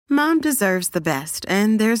Mom deserves the best,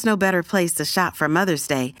 and there's no better place to shop for Mother's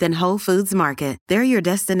Day than Whole Foods Market. They're your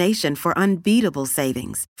destination for unbeatable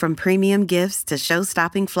savings, from premium gifts to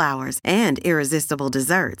show-stopping flowers and irresistible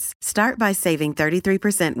desserts. Start by saving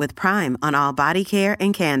 33% with Prime on all body care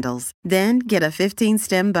and candles. Then get a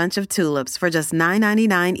 15-stem bunch of tulips for just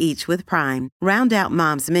 $9.99 each with Prime. Round out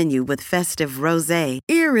Mom's menu with festive rosé,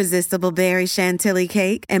 irresistible berry chantilly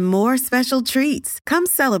cake, and more special treats. Come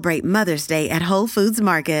celebrate Mother's Day at Whole Foods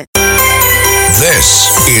Market.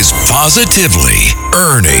 This is Positively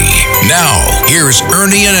Ernie. Now, here's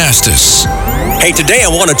Ernie'S. Hey, today I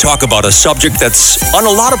want to talk about a subject that's on a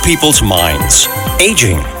lot of people's minds: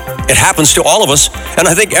 aging. It happens to all of us, and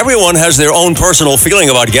I think everyone has their own personal feeling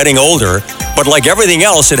about getting older, but like everything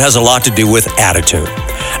else, it has a lot to do with attitude.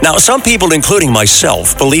 Now, some people, including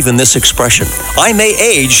myself, believe in this expression: I may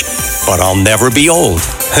age, but I'll never be old.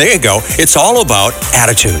 There you go. It's all about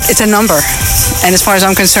attitude. It's a number. And as far as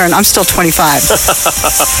I'm concerned, I'm still 25.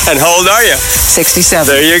 And how old are you? 67.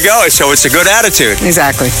 There you go. So it's a good attitude.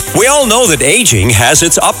 Exactly. We all know that aging has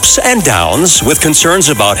its ups and downs with concerns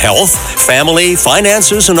about health, family,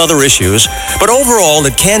 finances, and other issues. But overall,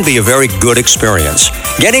 it can be a very good experience.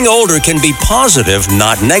 Getting older can be positive,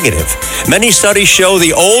 not negative. Many studies show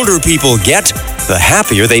the older people get, the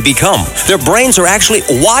happier they become. Their brains are actually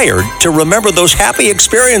wired to remember those happy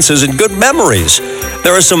experiences and good memories.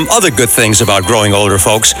 There are some other good things about growing older,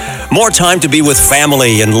 folks. More time to be with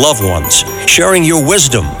family and loved ones, sharing your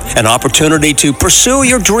wisdom, an opportunity to pursue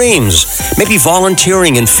your dreams, maybe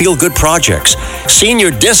volunteering in feel-good projects, senior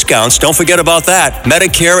discounts, don't forget about that,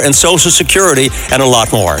 Medicare and Social Security, and a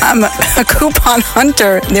lot more. I'm a coupon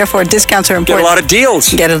hunter, therefore discounts are important. Get a lot of deals.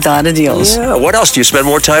 Get a lot of deals. Yeah. What else? Do you spend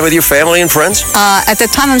more time with your family and friends? At the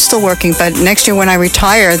time, I'm still working, but next year when I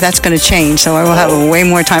retire, that's going to change, so I will have way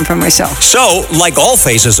more time for myself. So, like all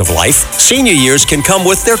phases of life, senior years can come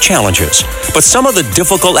with their challenges. But some of the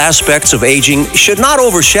difficult aspects of aging should not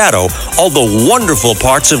overshadow all the wonderful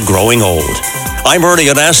parts of growing old. I'm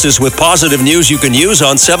Ernie'S with positive news you can use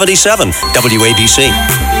on 77 WABC.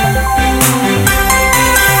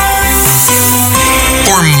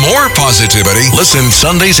 For more positivity, listen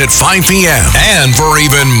Sundays at 5 p.m. And for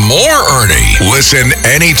even more Ernie, listen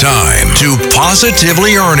anytime to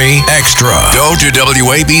Positively Ernie Extra. Go to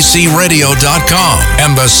WABCRadio.com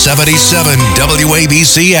and the 77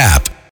 WABC app.